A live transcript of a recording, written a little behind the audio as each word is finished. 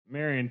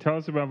Marion, tell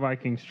us about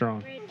Viking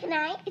Strong. Can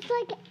I? It's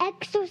like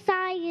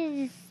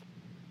exercise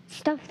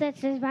stuff that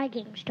says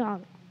Viking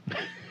Strong.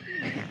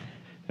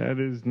 That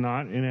is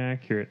not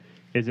inaccurate.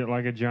 Is it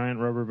like a giant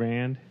rubber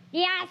band?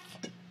 Yes.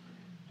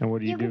 And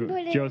what do you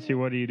do? Josie,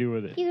 what do you do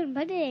with it? You can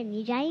put it in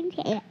your giant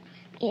hair.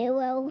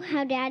 Well,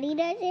 how Daddy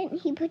does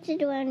it, he puts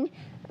it around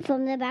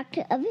from the back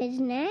of his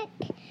neck,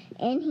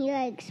 and he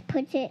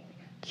puts it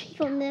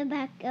from the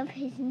back of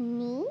his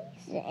knees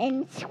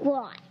and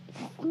squats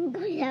and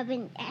goes up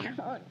and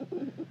down.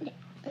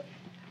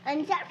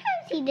 And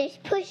sometimes he does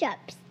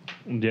push-ups.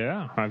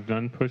 Yeah, I've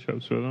done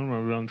push-ups with them.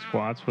 I've done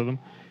squats with them.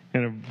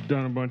 And I've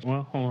done a bunch.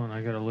 Well, hold on.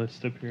 I got a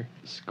list up here.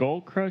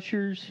 Skull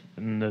crushers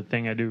and the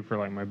thing I do for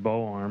like my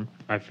bow arm.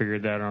 I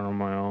figured that out on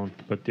my own.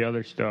 But the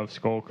other stuff,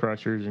 skull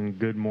crushers and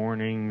good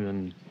mornings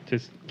and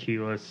just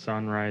keyless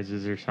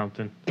sunrises or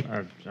something.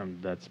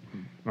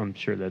 I'm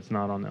sure that's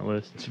not on that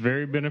list. It's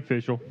very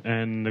beneficial.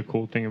 And the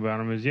cool thing about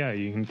them is, yeah,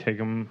 you can take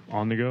them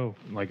on the go.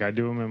 Like I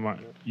do them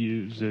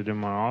use it in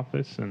my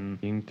office, and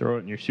you can throw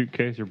it in your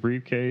suitcase or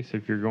briefcase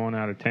if you're going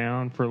out of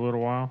town for a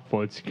little while.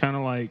 Well, it's kind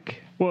of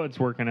like, well, it's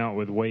working out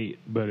with weight,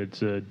 but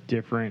it's a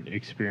different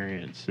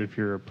experience if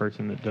you're a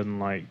person that doesn't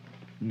like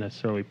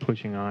necessarily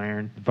pushing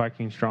iron.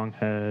 Viking Strong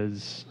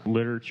has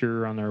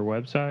literature on their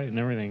website and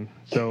everything.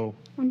 So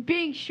when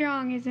being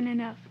strong isn't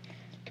enough,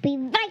 to be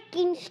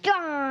Viking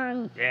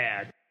Strong.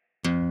 Yeah.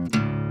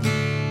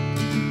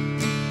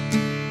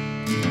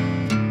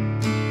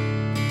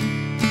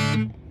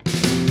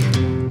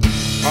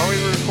 Are we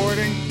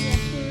recording? yes,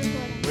 we're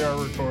recording. We are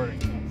recording.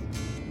 Yes.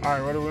 All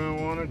right, what do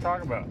we want to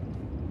talk about?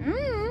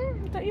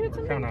 I thought you had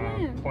something Kind of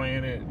planned.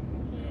 playing it,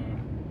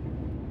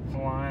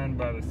 flying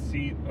by the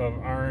seat of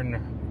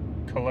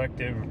Iron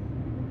Collective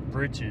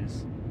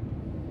britches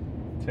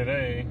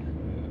today,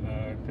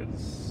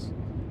 because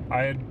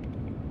I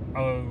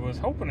was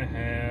hoping to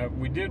have.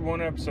 We did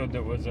one episode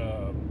that was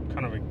a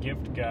kind of a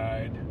gift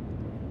guide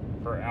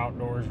for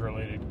outdoors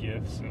related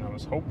gifts, and I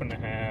was hoping to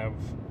have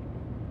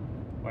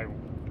like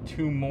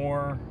 2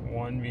 more.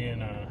 One being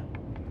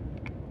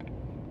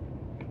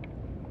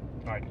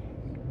like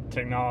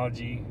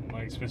technology,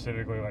 like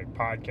specifically like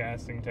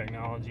podcasting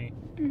technology,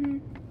 Mm-hmm.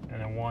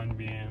 and then one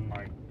being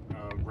like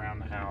around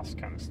the house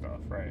kind of stuff,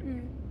 right?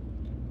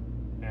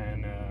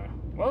 And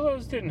well,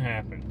 those didn't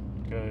happen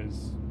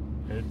because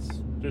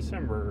it's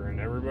December and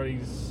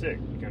everybody's sick,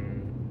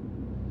 and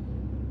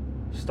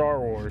Star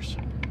Wars,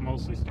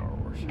 mostly Star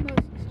Wars. Mostly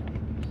Star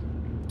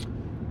Wars.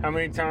 How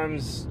many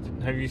times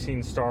have you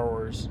seen Star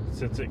Wars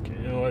since it?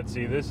 Let's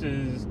see.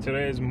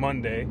 Today is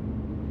Monday.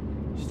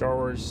 Star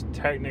Wars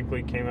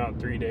technically came out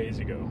 3 days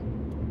ago.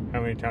 How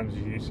many times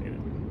have you seen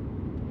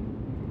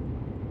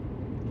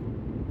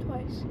it?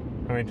 Twice.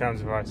 How many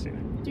times have I seen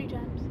it? 3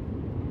 times.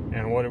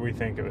 And what do we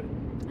think of it?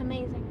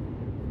 Amazing.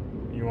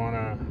 You want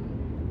to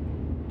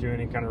do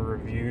any kind of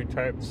review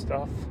type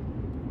stuff?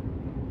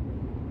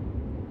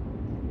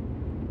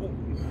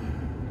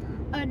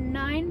 A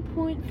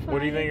 9.5. What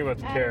do you think about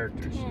the out of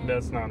characters? 10.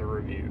 That's not a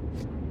review.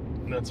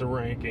 That's a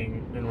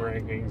ranking, and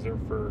rankings are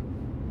for...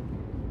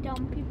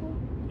 Dumb people.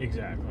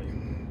 Exactly.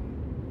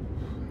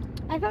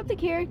 I thought the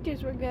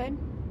characters were good.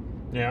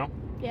 Yeah?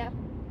 Yeah.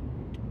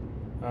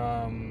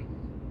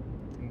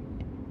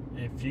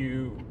 If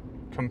you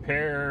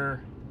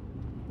compare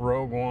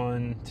Rogue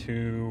One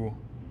to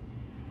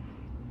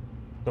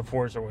The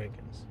Force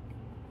Awakens.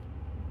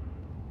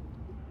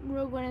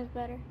 Rogue One is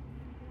better.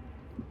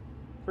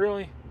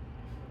 Really?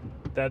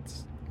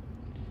 That's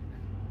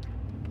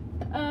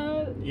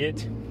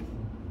it?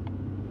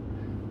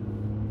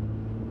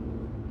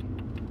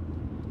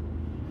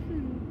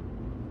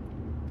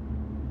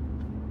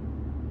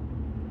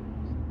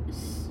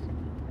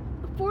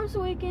 Force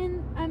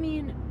Awakens,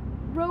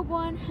 Rogue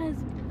One has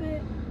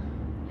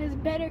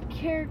better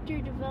character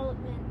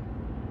development.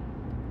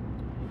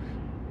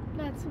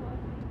 That's what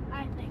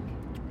I think.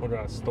 What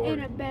about story?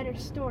 And a better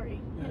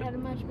story. It had a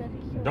much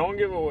better story. Don't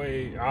give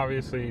away,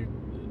 obviously,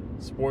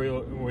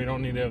 we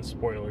don't need to have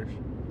spoilers.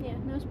 Yeah,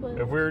 no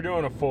spoilers. If we were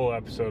doing a full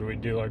episode,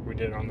 we'd do like we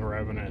did on The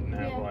Revenant and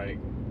have Yeah. like,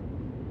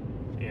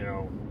 you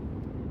know,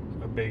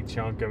 a big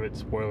chunk of it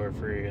spoiler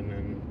free, and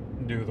then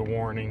do the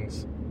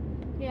warnings,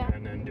 Yeah.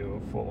 and then do a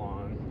full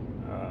on.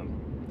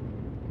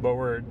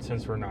 But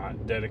since we're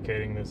not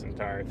dedicating this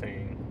entire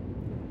thing,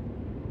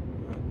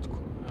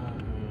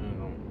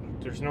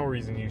 there's no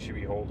reason you should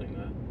be holding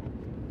that.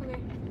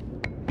 Okay.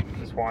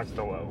 Just watch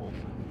the levels.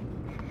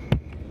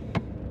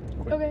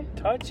 Quit Okay.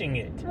 touching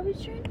it. I'll be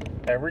sure.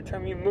 Every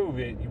time you move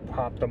it, you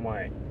pop the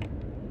mic.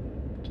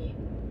 Okay.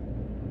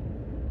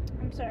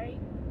 I'm sorry.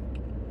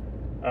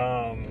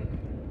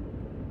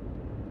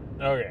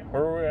 Okay,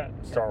 where were we at?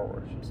 Star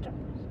Wars. Star Wars.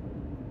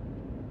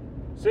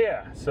 So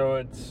yeah, so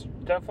it's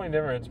definitely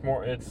different.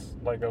 It's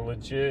like a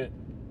legit,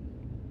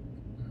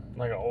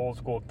 like an old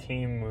school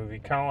team movie,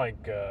 kind of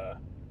like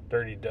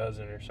Dirty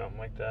Dozen or something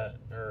like that,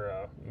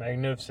 or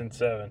Magnificent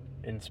Seven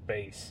in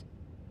space.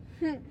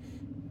 Because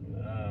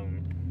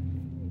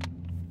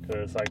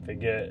it's like they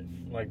get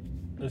like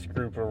this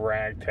group of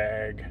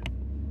ragtag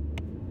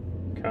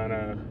kind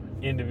of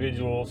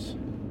individuals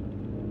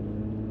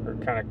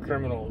for kind of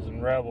criminals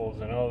and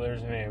rebels, and oh,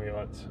 there's an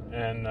ambulance.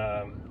 And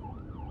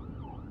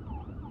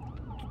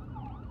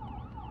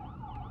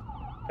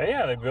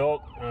yeah, they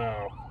built.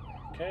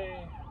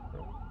 Okay.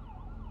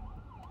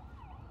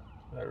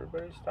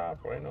 Everybody stop,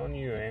 waiting on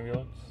you,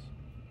 ambulance.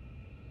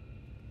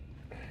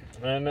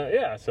 And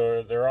yeah,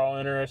 so they're all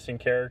interesting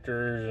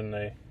characters, and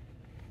they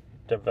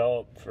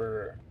develop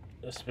for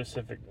a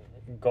specific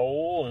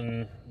goal,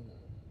 and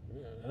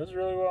it was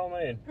really well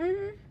made.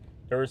 Mm-hmm.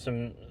 There were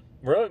some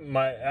really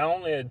I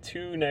only had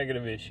 2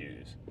 negative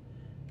issues,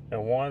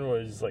 and one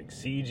was like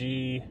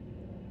CG,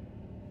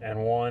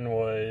 and one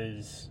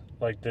was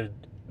like the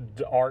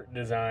art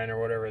design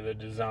or whatever, the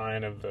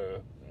design of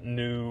the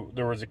new.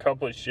 There was a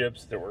couple of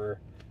ships that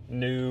were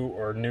new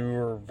or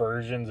newer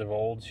versions of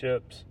old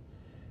ships,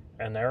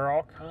 and they're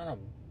all kind of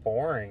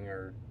boring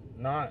or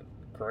not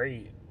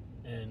great.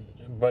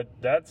 But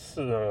that's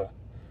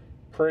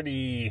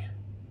pretty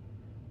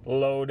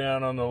low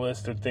down on the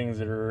list of things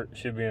that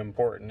should be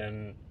important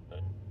in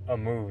a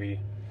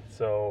movie.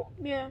 So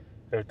Yeah.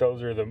 if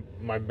those are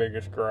my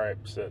biggest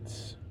gripes,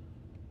 that's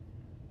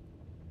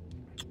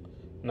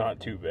not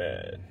too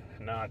bad,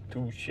 not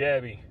too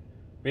shabby.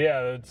 But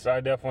yeah,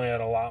 I definitely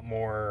had a lot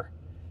more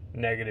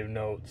negative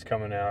notes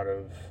coming out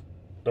of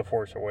The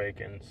Force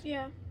Awakens.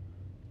 Yeah.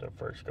 The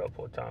first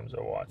couple of times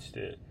I watched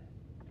it.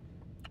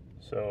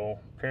 So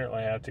apparently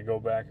I have to go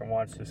back and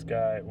watch this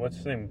guy. What's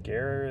his name?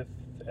 Gareth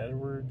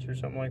Edwards or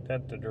something like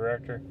that, the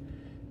director.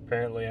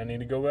 Apparently I need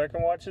to go back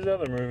and watch his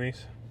other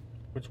movies.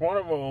 Which one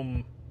of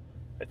them,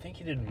 I think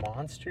he did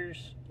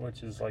Monsters,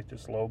 which is like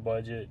this low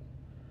budget,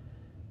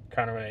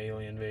 kind of an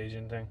alien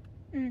invasion thing.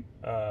 And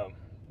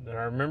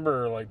I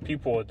remember like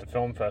people at the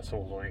film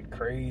festivals went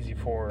crazy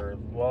for it,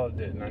 loved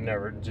it, and I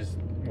never, just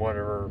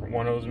whatever,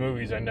 one of those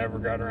movies I never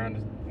got around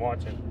to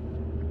watching.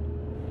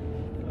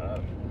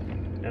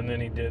 And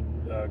then he did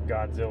a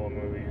Godzilla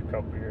movie a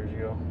couple years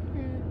ago.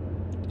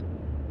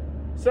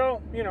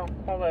 So,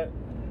 all that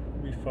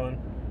would be fun.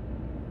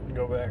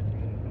 Go back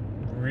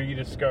and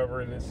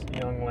rediscover this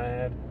young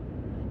lad.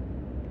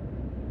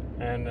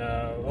 And,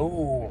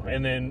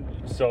 and then,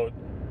 so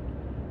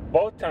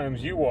both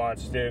times you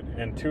watched it,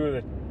 and 2 of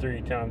the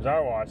 3 times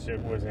I watched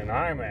it was in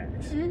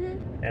IMAX.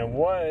 Mm-hmm. And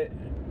what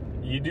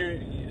you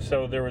do,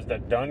 so there was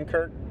that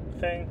Dunkirk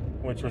thing,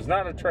 which was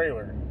not a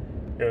trailer.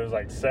 It was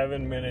like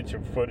 7 minutes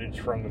of footage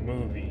from the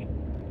movie.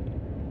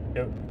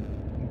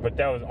 But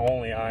that was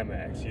only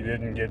IMAX. You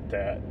didn't get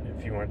that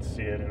if you went to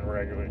see it in a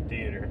regular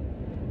theater.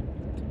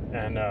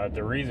 And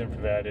the reason for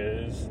that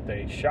is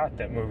they shot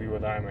that movie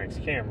with IMAX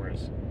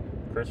cameras.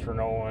 Christopher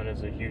Nolan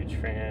is a huge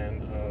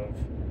fan of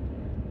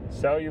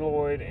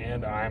celluloid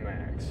and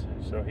IMAX.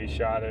 So he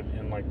shot it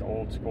in like the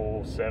old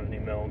school 70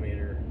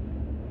 millimeter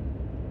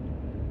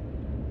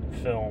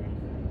film,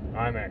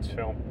 IMAX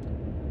film.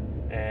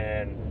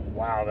 And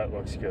wow, that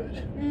looks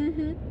good.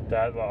 Mm-hmm.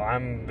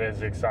 I'm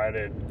as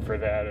excited for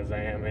that as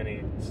I am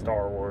any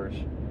Star Wars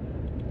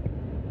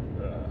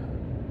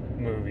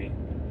movie.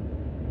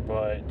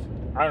 But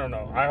I don't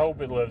know. I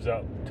hope it lives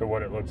up to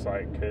what it looks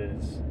like,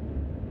 because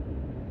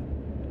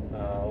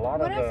a lot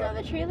when of I saw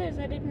the trailers,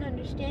 I didn't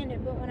understand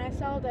it, but when I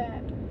saw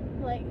that,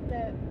 like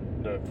the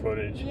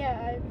footage,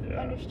 I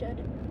understood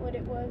what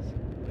it was.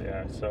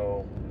 Yeah.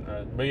 So,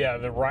 but yeah,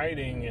 the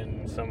writing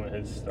and some of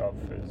his stuff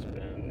has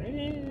been.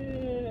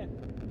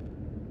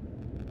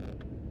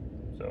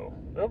 So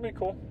it'll be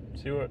cool.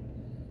 See what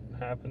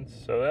happens.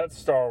 So that's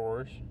Star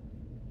Wars.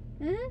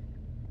 Mm-hmm.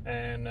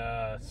 And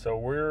so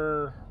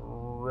we're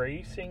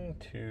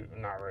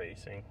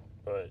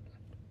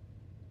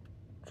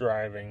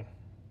driving.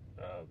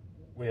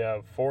 We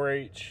have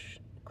 4-H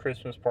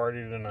Christmas party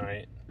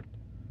tonight.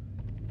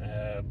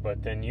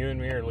 But then you and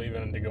me are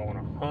leaving to go on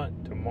a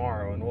hunt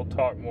tomorrow, and we'll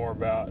talk more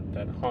about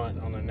that hunt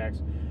on the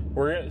next.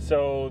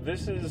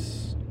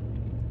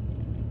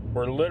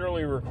 We're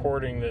literally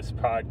recording this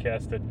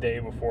podcast the day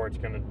before it's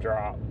going to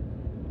drop.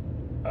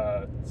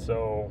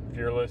 So if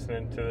you're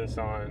listening to this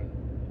on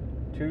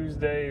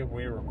Tuesday,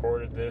 we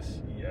recorded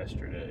this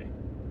yesterday.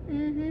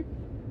 Mm-hmm.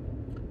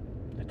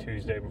 The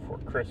Tuesday before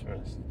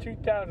Christmas,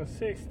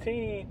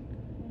 2016.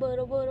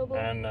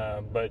 And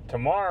but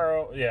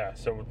tomorrow,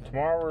 so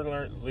tomorrow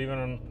we're leaving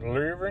on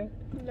Leuven.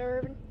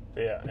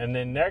 Yeah, and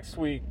then next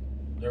week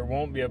there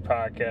won't be a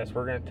podcast.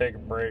 We're gonna take a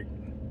break,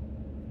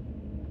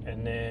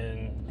 and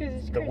then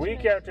the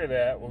week after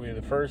that will be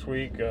the first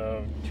week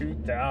of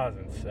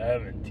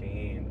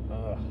 2017.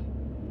 Ugh,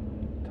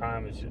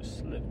 time is just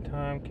slipping.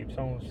 Time keeps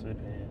on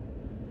slipping,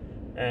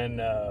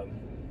 and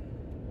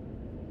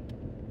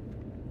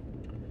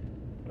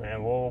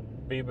man, we'll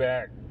be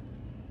back.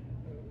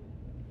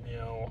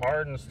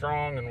 Hard and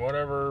strong and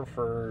whatever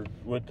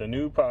with the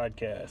new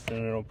podcast,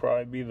 and it'll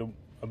probably be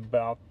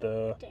about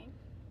the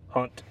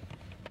hunt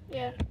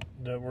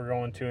that we're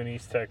going to in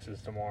East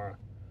Texas tomorrow.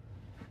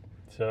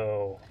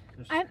 So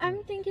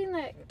I'm thinking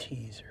that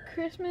teaser.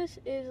 Christmas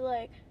is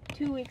like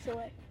 2 weeks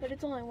away, but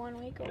it's only 1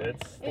 week away.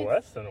 It's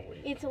less than a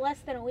week. It's less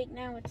than a week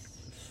now. It's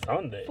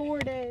Sunday. 4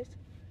 days.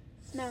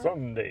 No.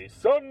 Sunday.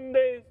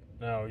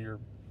 No, you're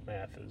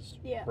math is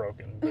Yeah.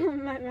 broken. But,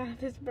 My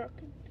math is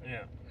broken.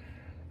 yeah.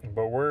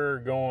 But we're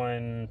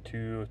going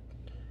to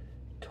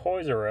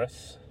Toys R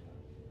Us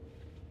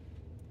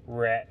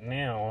right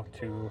now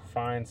to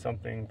find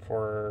something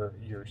for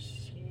your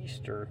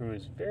sister who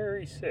is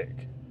very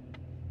sick.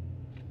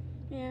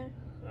 Yeah.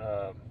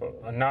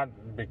 But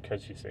not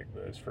because she's sick,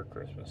 but it's for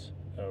Christmas.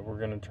 We're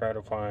going to try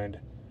to find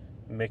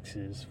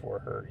mixes for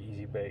her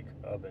Easy Bake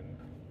Oven.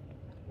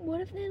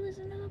 What if they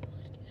listen to the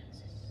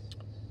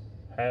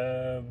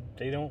podcast?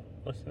 They don't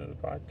listen to the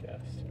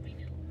podcast.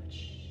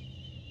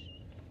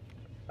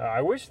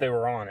 I wish they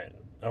were on it.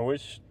 I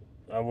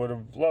would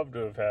have loved to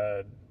have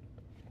had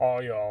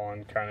all y'all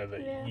on kind of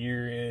the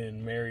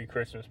year-end Merry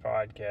Christmas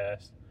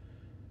podcast,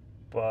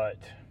 but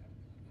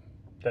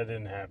that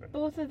didn't happen.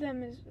 Both of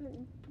them is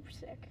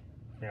sick.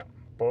 Yeah,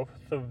 both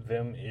of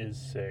them is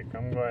sick.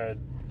 I'm glad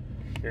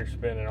you're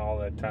spending all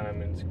that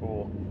time in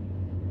school.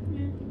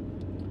 Yeah.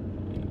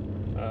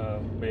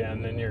 But yeah,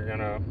 and then you're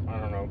gonna, I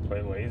don't know,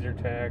 play laser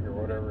tag or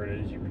whatever it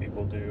is you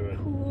people do at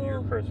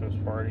your Christmas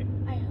party.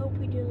 I hope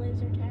we do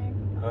laser tag.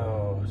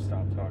 Oh,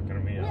 stop talking to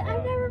me.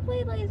 I've never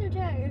played laser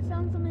tag. It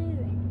sounds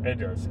amazing. It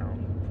does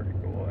sound pretty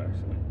cool,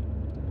 actually.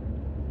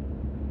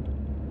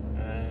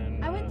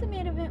 And I went to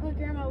Maid Event with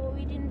Grandma, but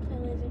we didn't play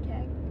laser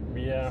tag.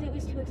 Yeah. Because it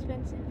was too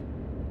expensive.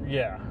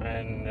 Yeah,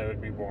 and it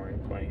would be boring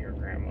playing your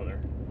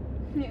grandmother.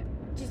 Yeah.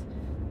 Just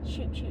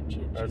shoot.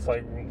 That's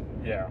like,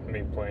 yeah,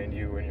 me playing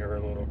you when you were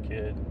a little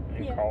kid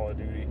in Call of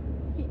Duty.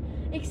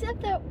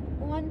 Except that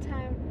one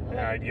time,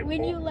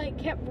 when you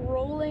kept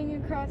rolling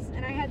across,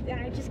 and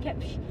I just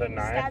kept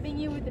stabbing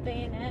you with the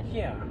bayonet.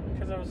 Yeah,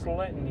 because I was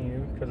letting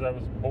you, because I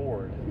was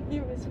bored.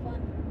 It was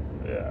fun.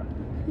 Yeah.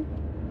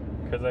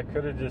 Because I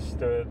could have just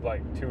stood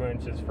 2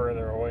 inches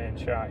further away and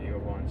shot you a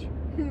bunch.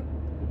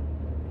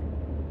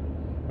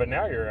 But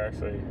now you're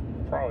actually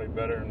probably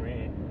better than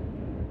me.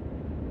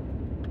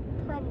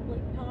 Probably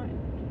not.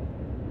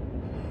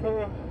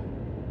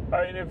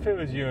 I mean, if it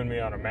was you and me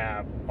on a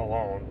map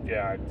alone,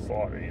 yeah, I'd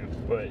slaughter you.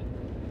 But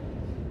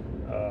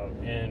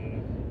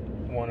in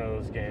one of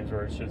those games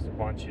where it's just a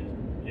bunch of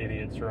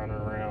idiots running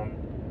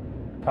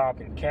around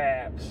popping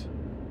caps,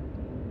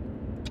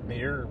 I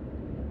don't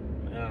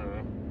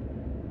know.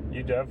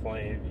 You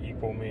definitely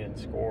equal me in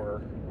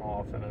score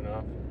often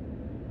enough.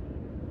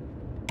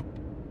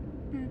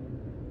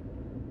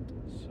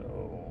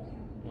 So,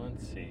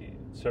 let's see.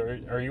 So,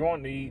 are you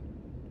wanting to eat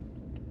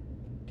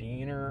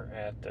dinner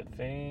at the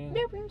thing?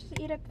 Yeah, we can just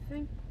eat at the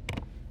thing.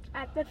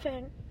 At the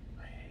thing.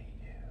 I hate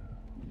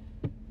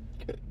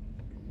you.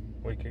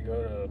 We could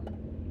go to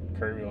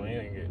Kirby Lane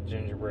and get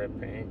gingerbread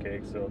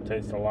pancakes. They'll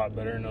taste a lot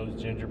better than those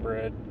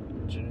gingerbread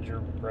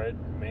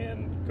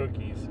man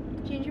cookies.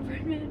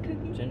 Gingerbread man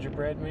cookies?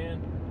 Gingerbread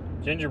man?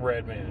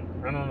 Gingerbread man.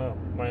 I don't know.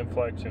 My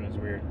inflection is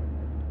weird.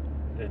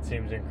 It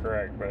seems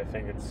incorrect, but I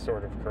think it's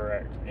sort of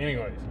correct.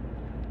 Anyways.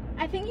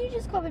 I think you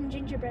just call them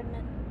gingerbread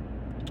men.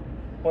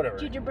 Whatever.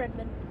 Gingerbread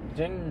men.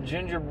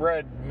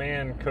 Gingerbread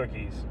man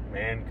cookies.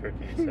 Man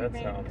cookies. That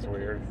sounds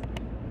weird.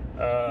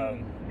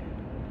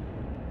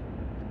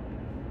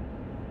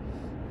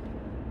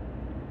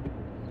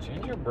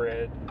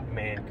 Gingerbread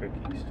man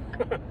cookies.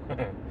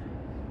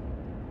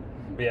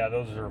 But yeah,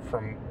 those are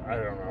from, I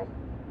don't know.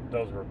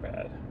 Those were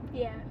bad.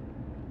 Yeah.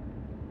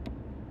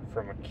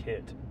 From a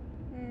kit.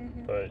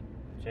 Mm-hmm. But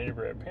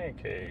gingerbread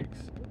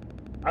pancakes,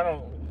 I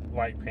don't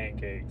like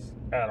pancakes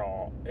at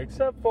all.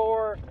 Except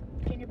for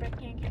gingerbread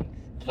pancakes.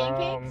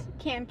 Pancakes?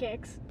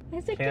 Cancakes. I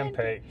said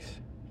cancakes.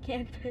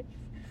 Cancakes.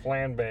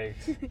 Flan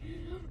bakes.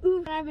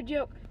 Ooh, I have a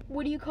joke.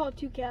 What do you call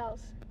two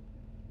cows?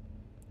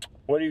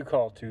 What do you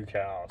call two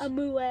cows? A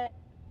mouette.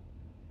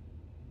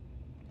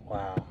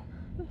 Wow.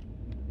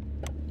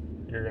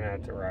 You're gonna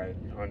have to ride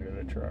under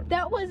the truck.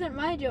 That wasn't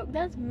my joke.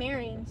 That's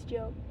Marion's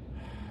joke.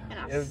 And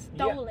I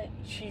stole it.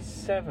 She's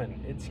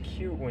 7. It's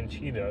cute when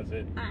she does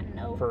it. I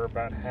know. For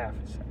about half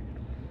a second.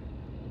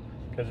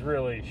 Because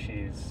really,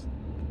 she's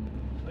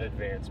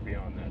advanced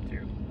beyond that,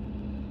 too.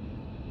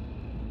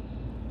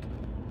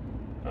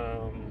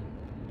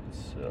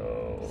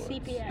 So...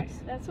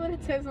 CPS. That's what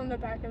it says on the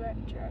back of that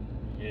truck.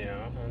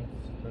 Yeah.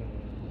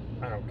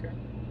 I don't care.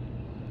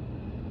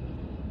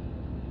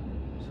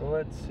 So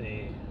let's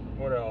see.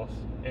 What else?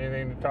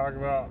 Anything to talk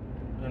about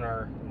in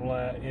our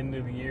end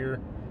of the year?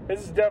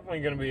 This is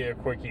definitely going to be a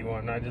quickie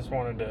one. I just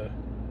wanted to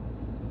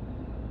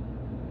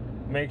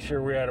make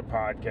sure we had a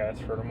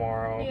podcast for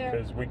tomorrow.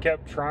 Because we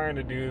kept trying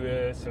to do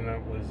this and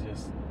it was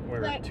just, we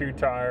were too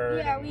tired.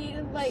 Yeah, we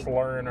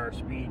slurring our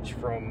speech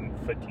from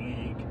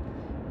fatigue.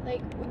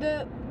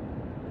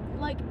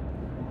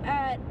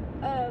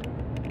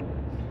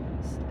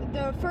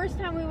 The first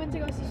time we went to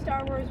go see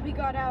Star Wars, we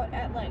got out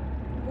at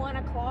 1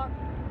 o'clock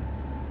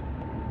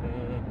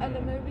of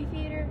the movie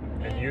theater.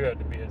 And you had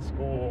to be at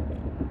school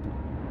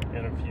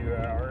in a few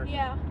hours.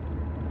 Yeah.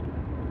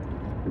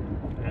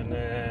 And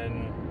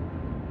then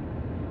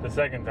the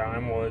second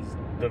time was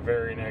the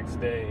very next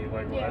day,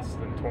 less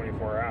than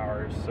 24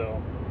 hours,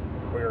 so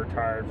we were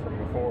tired from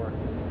before.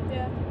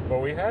 Yeah. But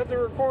we had the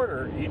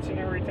recorder each and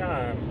every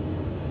time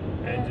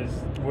and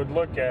just would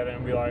look at it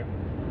and be like,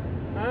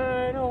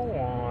 I don't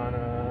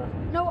wanna.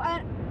 No,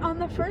 on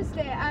the first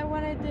day, I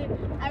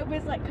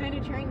was like kind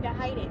of trying to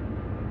hide it.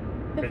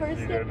 The 'Cause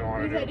first you day, didn't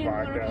wanna because I do a didn't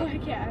want a podcast.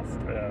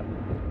 podcast. Yeah.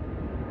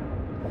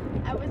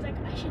 I was like,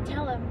 I should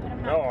tell him, but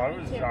I'm not. No,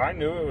 going to. I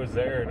knew it was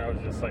there, and I was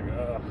just like,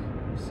 ugh,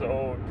 I'm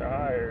so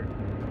tired.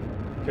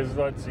 Because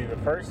let's see, the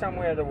first time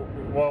we had to,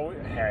 we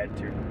had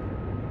to.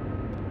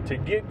 To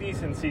get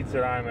decent seats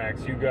at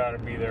IMAX, you got to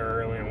be there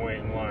early and wait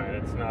in line.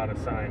 It's not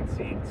assigned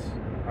seats.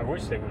 I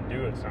wish they would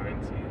do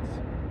assigned seats,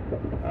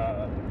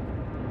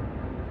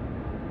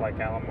 like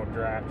Alamo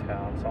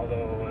Drafthouse.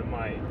 Although it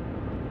might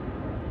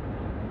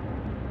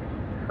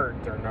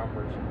hurt their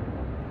numbers.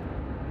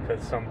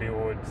 Because some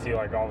people would see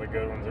like all the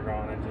good ones are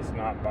gone and just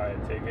not buy a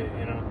ticket,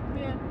 you know?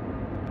 Yeah.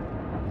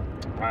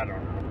 I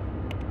don't know.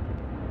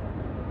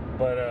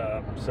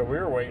 But, so we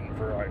were waiting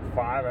for like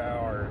 5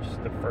 hours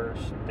the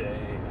first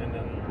day, and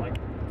then like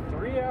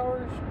 3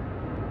 hours?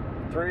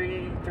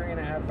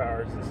 3.5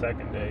 hours the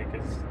second day,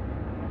 because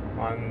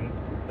on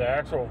the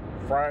actual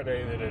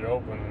Friday that it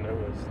opened, it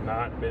was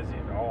not busy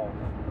at all.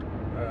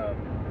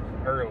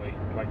 Early,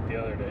 like the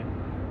other day.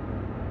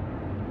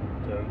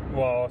 So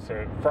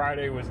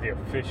Friday was the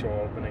official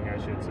opening, I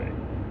should say.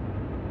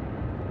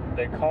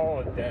 They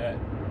call it that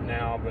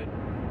now, but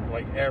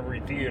like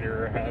every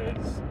theater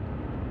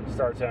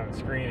starts having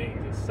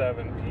screenings at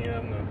 7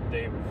 p.m. the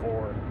day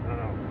before. I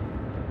don't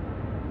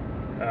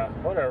know.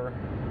 Whatever.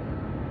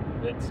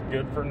 It's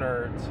good for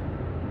nerds.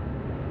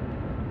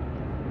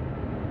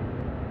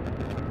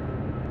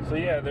 So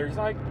yeah, there's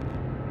like,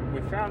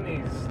 we found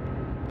these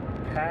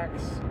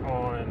packs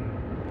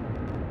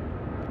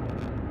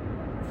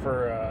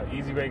for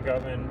Easy Bake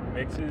Oven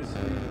mixes.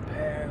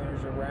 Yeah,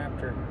 there's a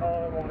Raptor.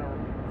 Oh, I want a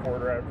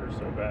Ford Raptor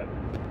so bad.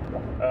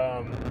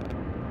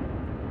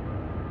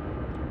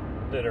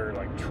 That are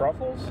like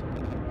truffles.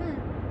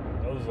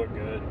 Those look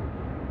good.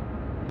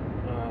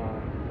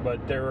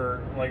 But they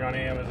were like on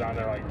Amazon,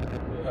 they're like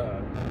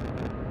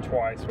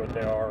twice what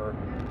they are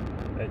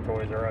at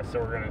Toys R Us. So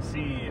we're gonna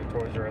see if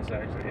Toys R Us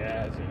actually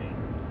has any.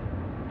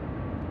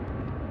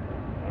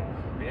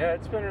 Yeah,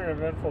 it's been an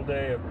eventful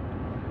day.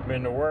 I've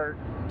been to work,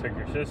 took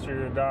your sister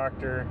to the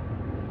doctor,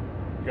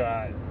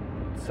 got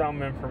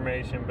some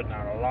information but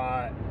not a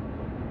lot.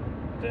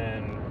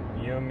 Then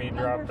you and me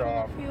dropped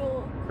off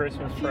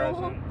Christmas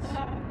presents.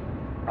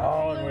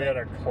 Oh, and we had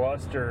a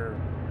cluster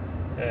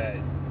at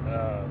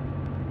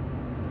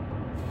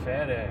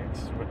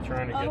FedEx with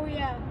trying to get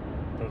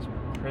those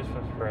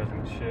Christmas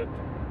presents shipped,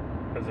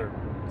 because their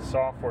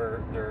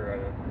software,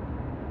 their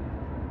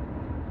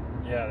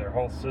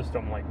whole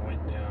system like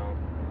went down,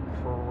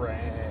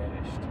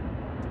 crashed.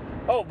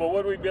 Oh, but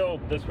what did we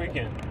build this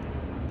weekend?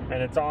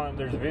 And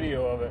there's a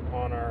video of it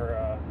on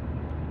our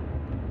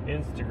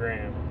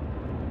Instagram.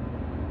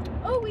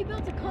 Oh, we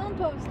built a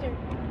composter.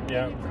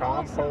 Yeah,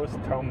 compost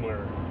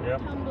tumbler.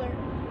 Yep. Tumbler.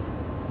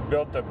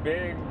 Built a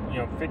big,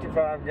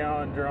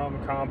 55-gallon drum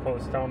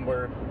compost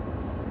tumbler,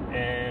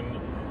 and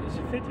is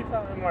it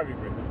 55? It might be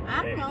bigger.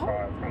 I don't 85.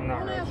 know. I'm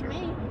not really sure.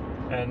 Me.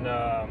 And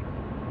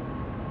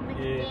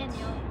its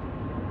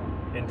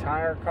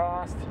entire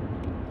cost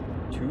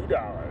 $2.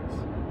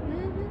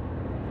 Mm-hmm.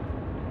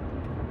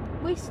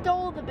 We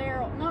stole the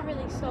barrel. Not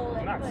really stole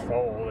it. Not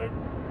stole it.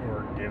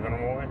 We're giving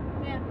them away.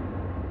 Yeah.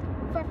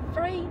 For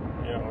free.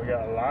 We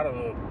got a lot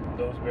of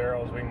those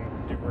barrels we can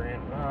do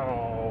rent.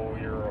 Oh,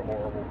 you're a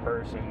horrible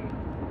person.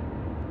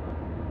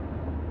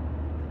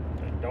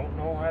 I don't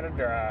know how to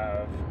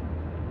drive.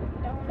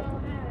 Don't know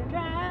how to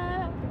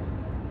drive.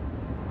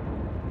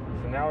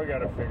 So now we got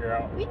to figure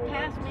out. We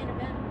passed main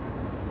event.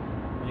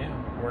 Yeah,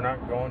 we're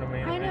not going to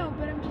main event. I know,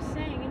 but I'm just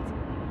saying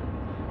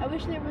I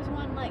wish there was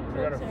one like closer.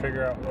 We got to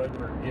figure out what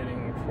we're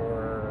getting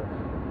for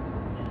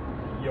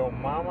Yo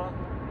Mama.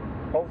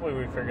 Hopefully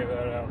we figure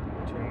that out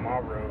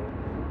tomorrow.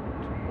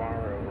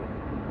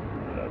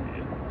 Love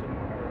you.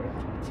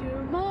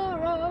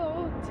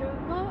 Tomorrow.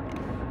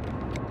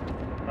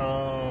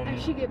 I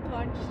should get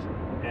punched.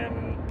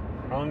 And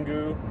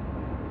Ungu,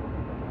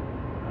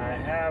 I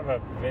have a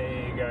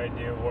vague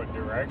idea of what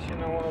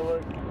direction I want to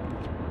look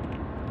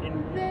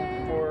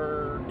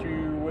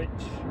to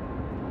which.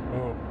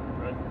 Oh,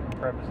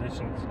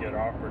 prepositions get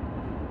awkward.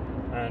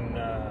 And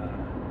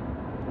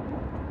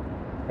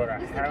but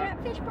Is the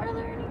Catfish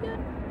Parlor any good?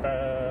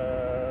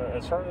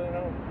 As far as I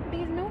know.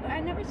 Because I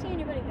never see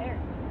anybody there.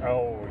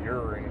 Oh,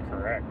 you're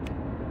incorrect.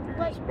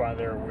 You're just by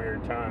there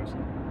weird times.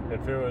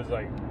 If it was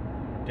like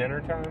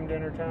dinner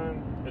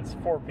time, it's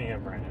 4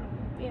 p.m. right now.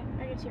 Yeah,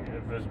 I guess you're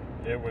right.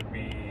 It would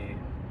be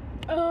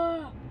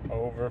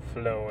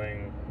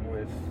overflowing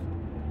with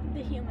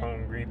the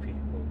hungry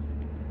people.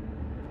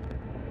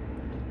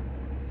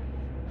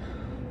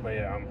 But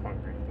yeah, I'm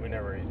hungry. We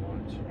never eat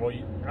lunch. Well,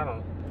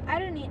 I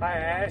don't eat. I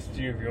asked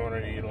you if you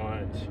wanted to eat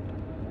lunch,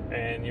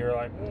 and you were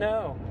like,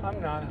 "No,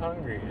 I'm not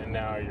hungry." And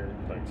now you're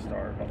like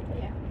starved.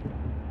 Yeah.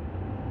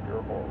 You're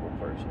a horrible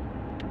person.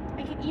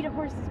 I could eat a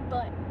horse's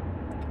butt.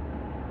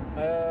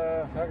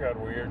 That got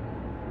weird.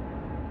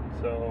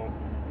 So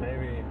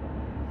maybe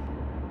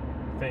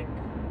think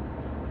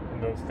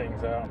those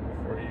things out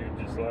before you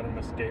just let them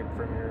escape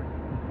from your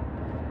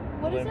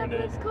What is that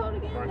limited. place called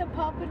again? Right. The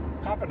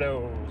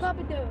Pappadeaux's.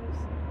 Pappadeaux's.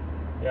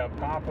 Yeah,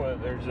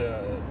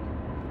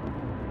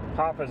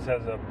 Papa's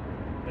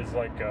is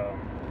like a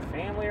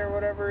family or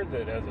whatever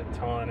that has a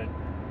ton of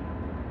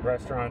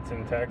restaurants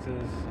in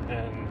Texas,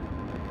 and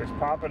there's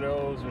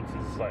Pappadeaux's,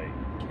 which is like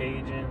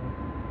Cajun,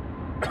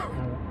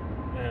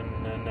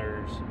 and then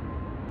there's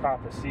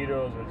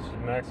Pappasitos, which is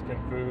Mexican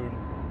food,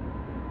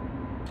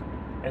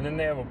 and then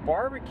they have a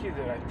barbecue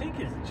that I think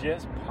is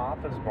just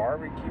Papa's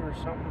Barbecue or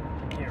something.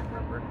 I can't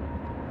remember.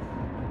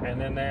 And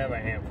then they have a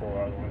handful of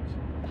other ones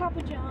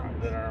Papa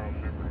John's. that I don't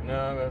remember.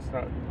 No, that's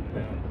not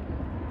them.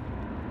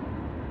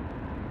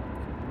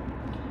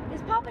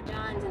 Is Papa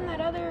John's and that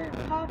other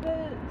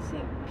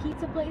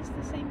pizza place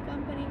the same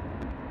company?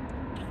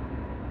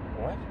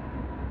 What?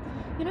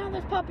 You know,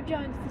 there's Papa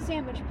John's, the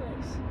sandwich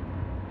place.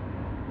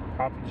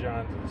 Papa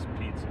John's is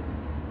pizza.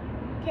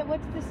 Okay,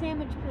 what's the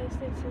sandwich place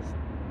that says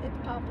it's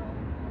Papa?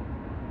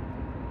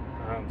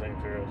 I don't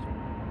think there is.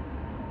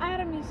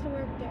 Adam used to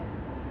work there.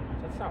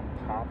 That's not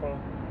Papa.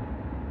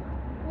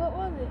 What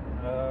was it?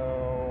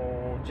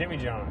 Oh, Jimmy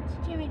John's.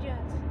 Jimmy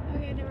John's.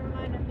 Okay, never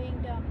mind, I'm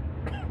being dumb.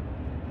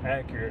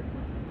 Accurate.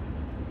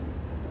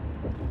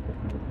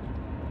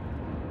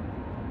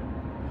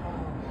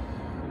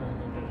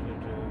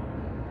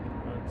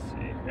 Let's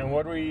see. And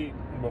what did we eat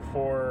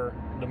before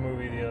the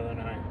movie the other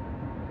night?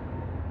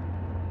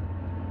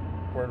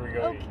 Where'd we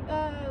go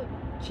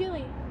eat?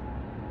 Chili.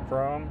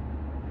 From?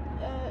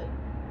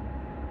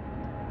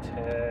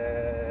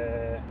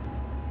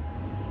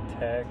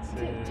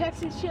 Texas.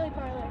 Texas Chili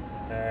Parlor.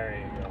 There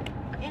you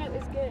go. And it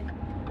was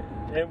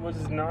good. It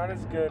was not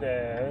as good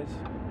as...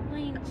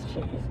 Lane's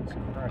chili. Jesus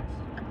Christ.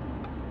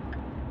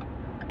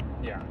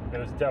 Yeah, it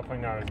was definitely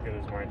not as good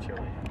as my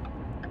chili.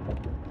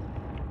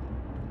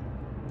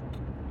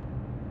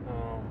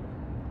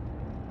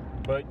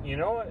 But you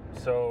know what?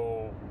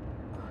 So,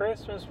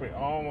 Christmas, we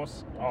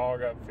almost all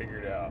got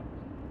figured out.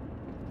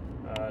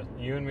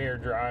 You and me are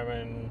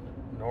driving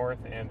north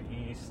and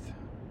east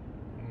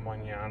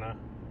mañana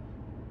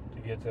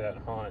to get to that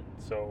hunt.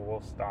 So,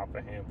 we'll stop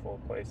a handful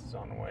of places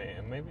on the way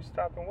and maybe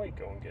stop in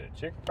Waco and get a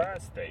chicken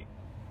fried steak.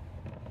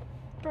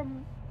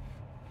 From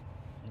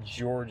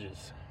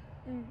George's.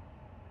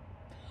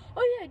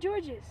 Oh yeah,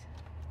 George's.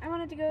 I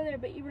wanted to go there,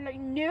 but you were like,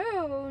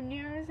 no. And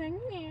I was like,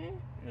 yeah.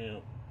 Yeah.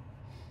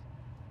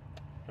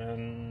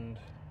 And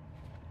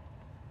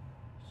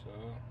so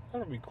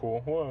that'll be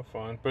cool. We'll have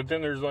fun. But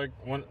then there's like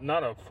one,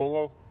 not a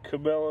full of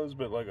Cabela's,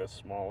 but like a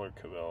smaller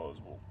Cabela's.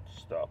 We'll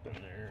stop in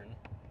there and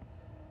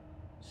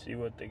see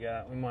what they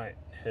got. We might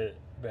hit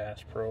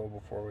Bass Pro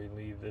before we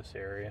leave this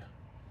area.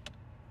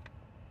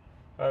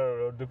 I don't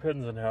know.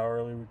 Depends on how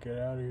early we get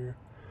out of here.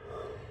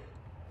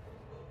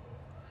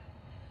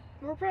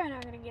 We're probably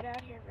not gonna get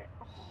out here, but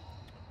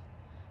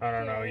I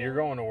don't know. Yeah. You're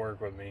going to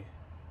work with me.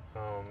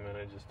 And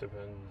it just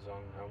depends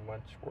on how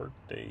much work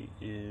day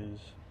is.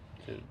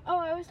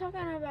 I was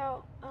talking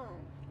about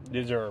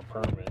These are our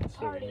permits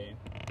that we Party. need.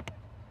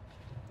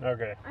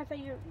 Okay. I thought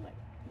you were like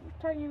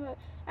talking about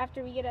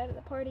after we get out of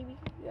the party we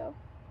could go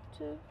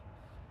to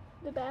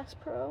the Bass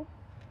Pro.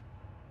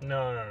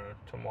 No,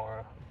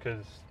 tomorrow.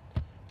 Because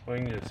we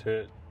can just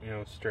hit,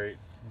 straight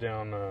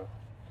down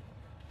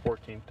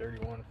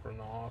 1431 from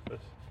the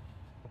office.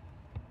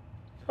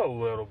 It's a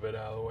little bit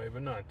out of the way,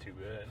 but not too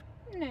bad.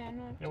 Nah,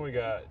 not And we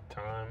got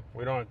time.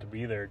 We don't have to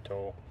be there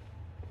till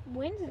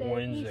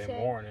Wednesday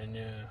morning,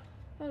 yeah.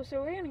 Oh,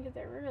 so we're gonna get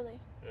there early.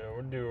 Yeah,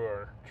 we'll do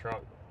our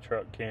truck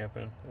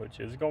camping, which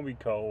is gonna be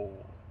cold.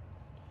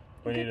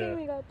 We Good need thing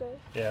to we got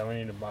the we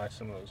need to buy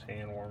some of those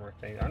hand warmer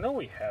things. I know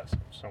we have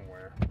some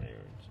somewhere. Maybe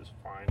we just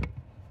find them.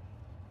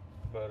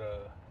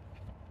 But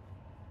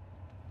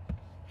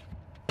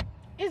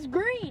It's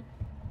green.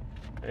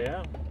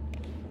 yeah.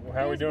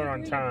 How are we It's doing on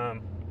green.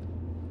 time?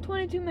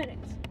 22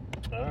 minutes.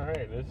 All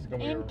right, this is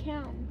gonna And be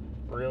count.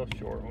 a real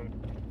short one.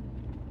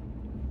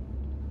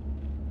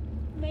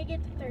 Make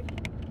it to 30.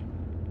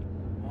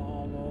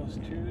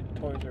 Almost to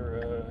Toys R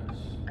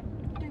Us.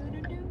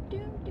 And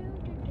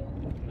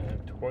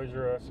if Toys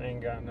R Us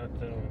ain't got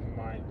nothing, we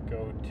might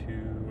go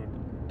to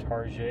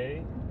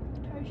Target.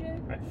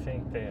 Target? I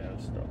think they have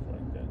stuff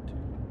like that too.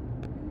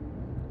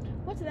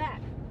 What's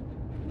that?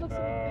 Looks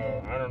like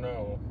I don't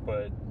know,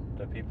 but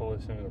the people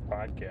listening to the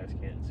podcast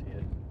can't see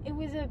it. it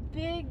was a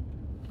big.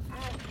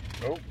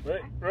 Oh,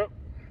 wait, oh.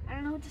 I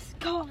don't know what to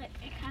call it.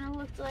 It kind of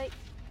looked like.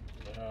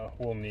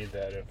 We'll need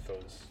that if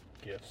those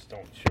gifts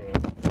don't show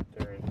up at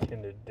their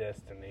intended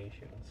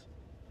destinations.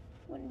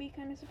 Wouldn't be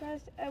kind of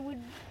surprised. I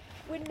would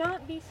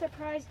not be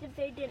surprised if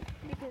they didn't,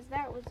 because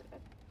that was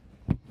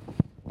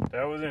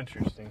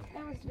Interesting.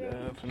 That was very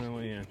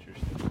Definitely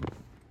interesting.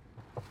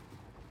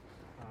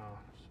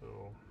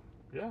 So,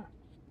 yeah.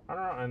 I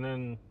don't know. And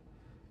then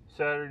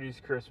Saturday's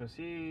Christmas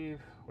Eve.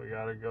 We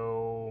got to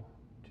go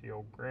to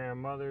your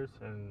grandmother's,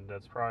 and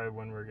that's probably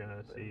when we're going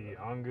to see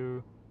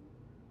Angu.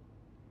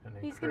 And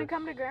then He's gonna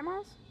come to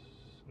Grandma's?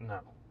 No.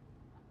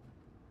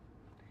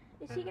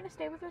 Is he gonna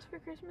stay with us for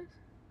Christmas?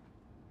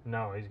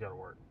 No, he's got to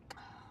work.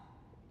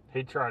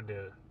 He tried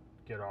to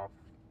get off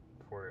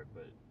for it,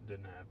 but it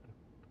didn't happen.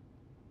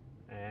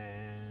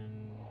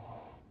 And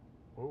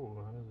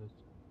oh, how is this?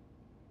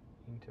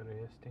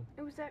 Interesting.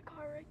 It was that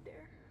car right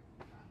there.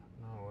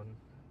 No, it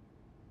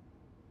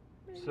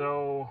wasn't.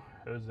 So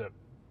it was a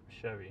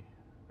Chevy,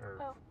 or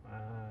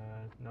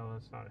no,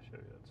 that's not a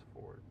Chevy. That's a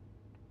Ford.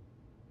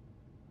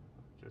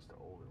 Just an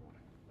older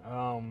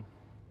one.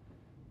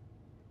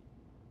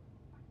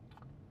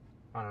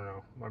 I don't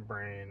know. My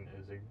brain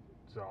is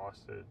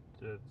exhausted.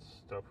 That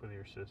stuff with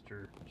your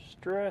sister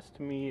stressed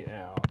me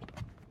out.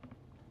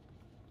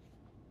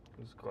 I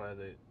was glad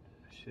that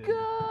she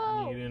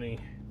didn't need any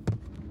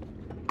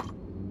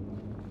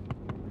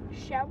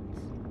shouts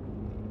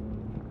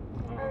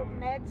or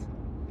meds.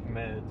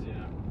 Meds,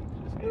 yeah.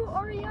 Just Ooh,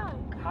 REI.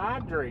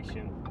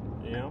 Hydration,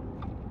 you know.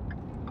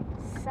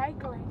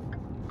 Cycling.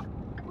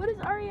 What does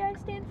REI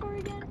stand for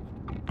again?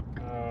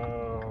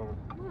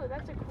 Ooh,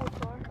 that's a cool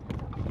car.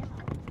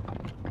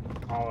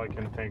 All I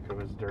can think of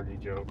is dirty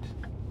jokes,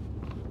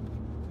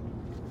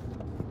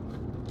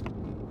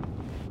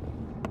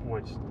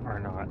 which are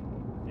not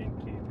in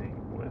keeping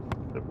with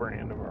the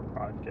brand of our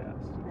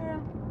podcast. Yeah.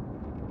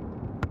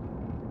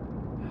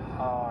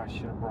 Oh, I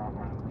should have brought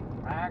my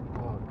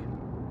MacBook.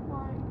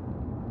 Why?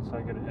 So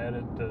I could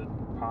edit the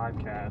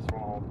podcast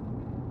while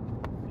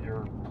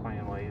you're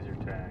playing laser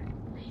tag.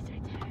 Laser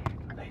tag.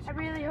 I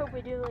really hope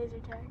we do laser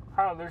tag.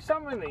 Oh, there's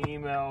something in the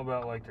email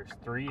about like there's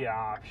 3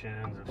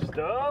 options of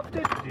stuff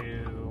to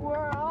do.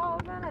 We're all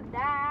gonna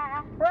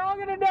die. We're all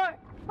gonna die.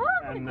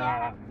 And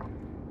I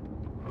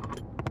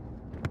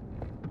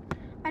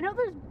know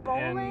there's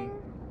bowling.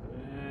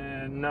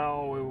 And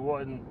no, it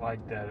wasn't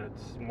like that.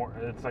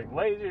 It's like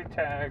laser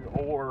tag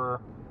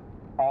or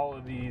all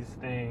of these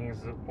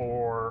things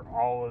or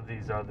all of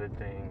these other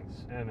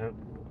things, and it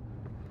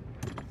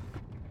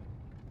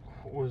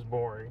was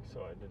boring,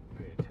 so I didn't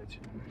pay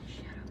attention.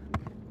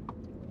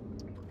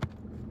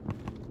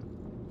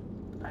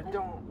 I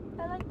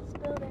like this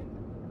building.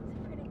 It's a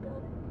pretty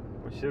building.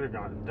 We should have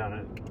done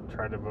it.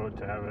 Tried to vote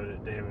to have it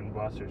at Dave &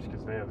 Buster's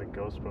because they have the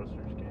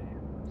Ghostbusters game.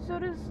 So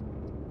does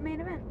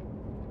Main Event.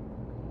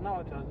 No,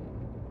 it doesn't.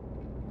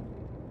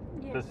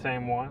 Yeah. The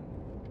same one.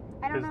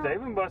 I don't Because know.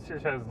 Dave &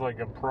 Buster's has like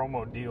a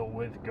promo deal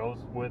with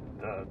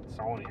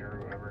Sony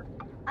or whoever.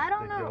 I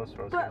don't know.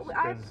 Ghostbusters. But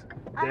Because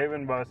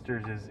Dave &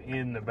 Buster's is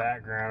in the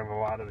background of a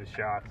lot of the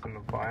shots in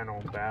the final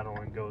battle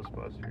in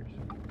Ghostbusters.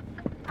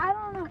 I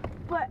don't know.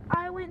 But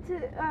I went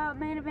to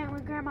Main Event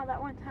with Grandma that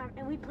one time,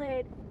 and we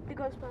played the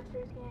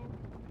Ghostbusters game.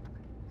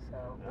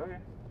 So. Okay.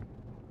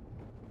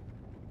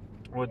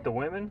 With the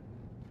women?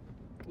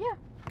 Yeah.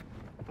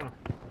 Huh.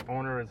 I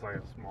wonder if it's like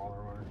a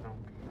smaller one or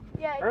something.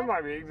 Yeah. Or it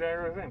might be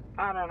exactly the same.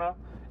 I don't know.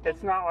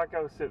 It's not like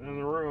I was sitting in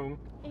the room.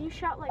 And you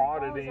shot like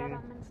balls at auditing.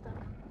 them and stuff.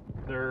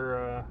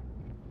 Their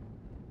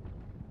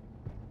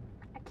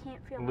I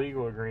can't feel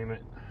legal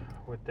agreement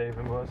with Dave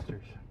 &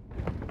 Buster's.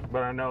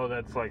 But I know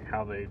that's like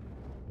how they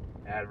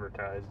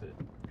advertised it.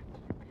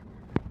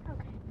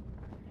 Okay.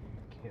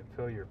 Can't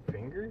feel your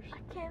fingers?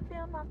 I can't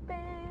feel my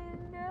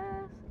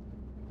fingers.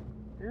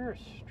 You're a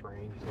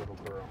strange little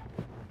girl.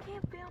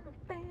 Can't feel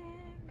my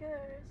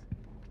fingers.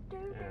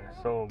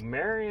 Yeah, so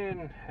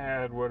Marion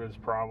had what is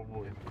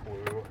probably the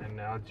flu, and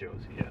now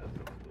Josie has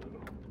the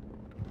flu.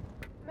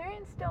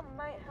 Marion still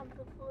might have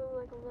the flu,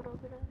 like a little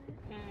bit of it.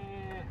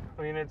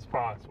 I mean, it's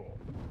possible.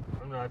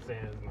 I'm not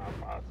saying it's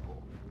not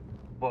possible.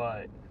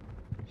 But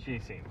she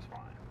seems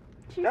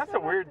fine. That's a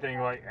weird thing.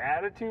 Like,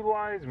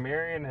 attitude-wise,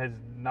 Marion has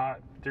not,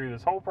 through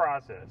this whole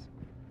process,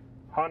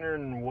 100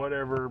 and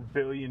whatever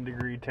billion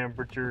degree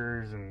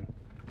temperatures and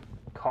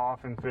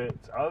coughing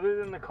fits. Other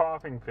than the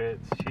coughing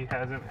fits, she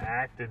hasn't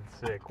acted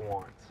sick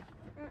once.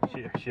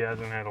 She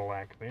hasn't had a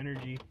lack of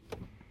energy.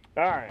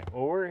 Alright,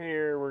 well, we're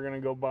here. We're going to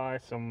go buy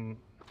some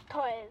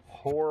toys.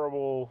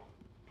 Horrible,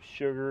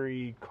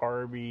 sugary,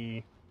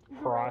 carby,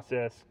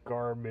 processed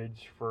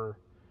garbage for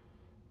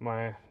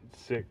my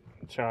sick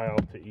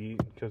child to eat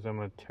because I'm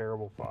a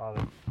terrible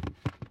father.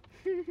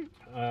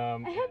 I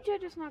hope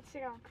JoJo's not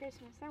sick on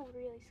Christmas. That would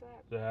really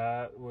suck.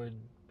 That would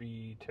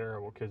be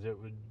terrible because it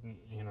would,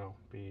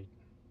 be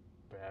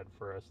bad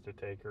for us to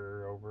take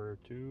her over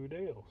to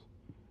Dale's.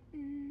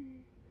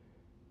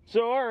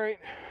 So, alright.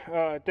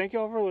 Thank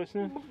y'all for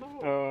listening.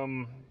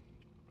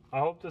 I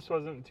hope this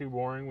wasn't too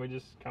boring. We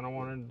just kind of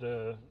wanted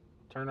to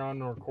turn on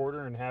the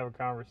recorder and have a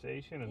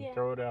conversation and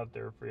throw it out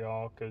there for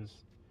y'all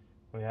because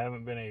we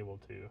haven't been able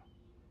to.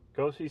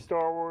 Go see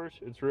Star Wars.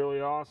 It's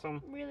really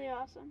awesome. Really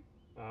awesome.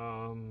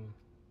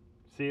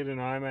 See it in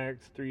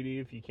IMAX 3D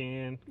if you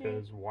can,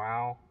 because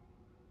wow,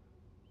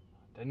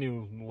 that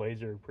new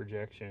laser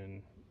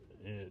projection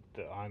at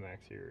the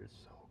IMAX here is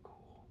so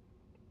cool.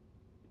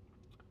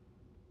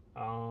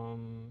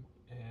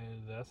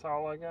 And that's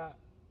all I got.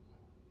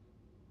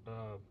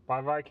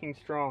 Bye Viking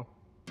Strong.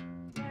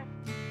 Yeah.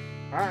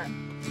 Alright.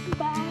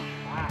 Bye.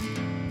 Bye.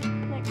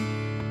 Like,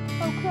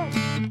 oh crap,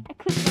 I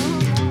clicked the wrong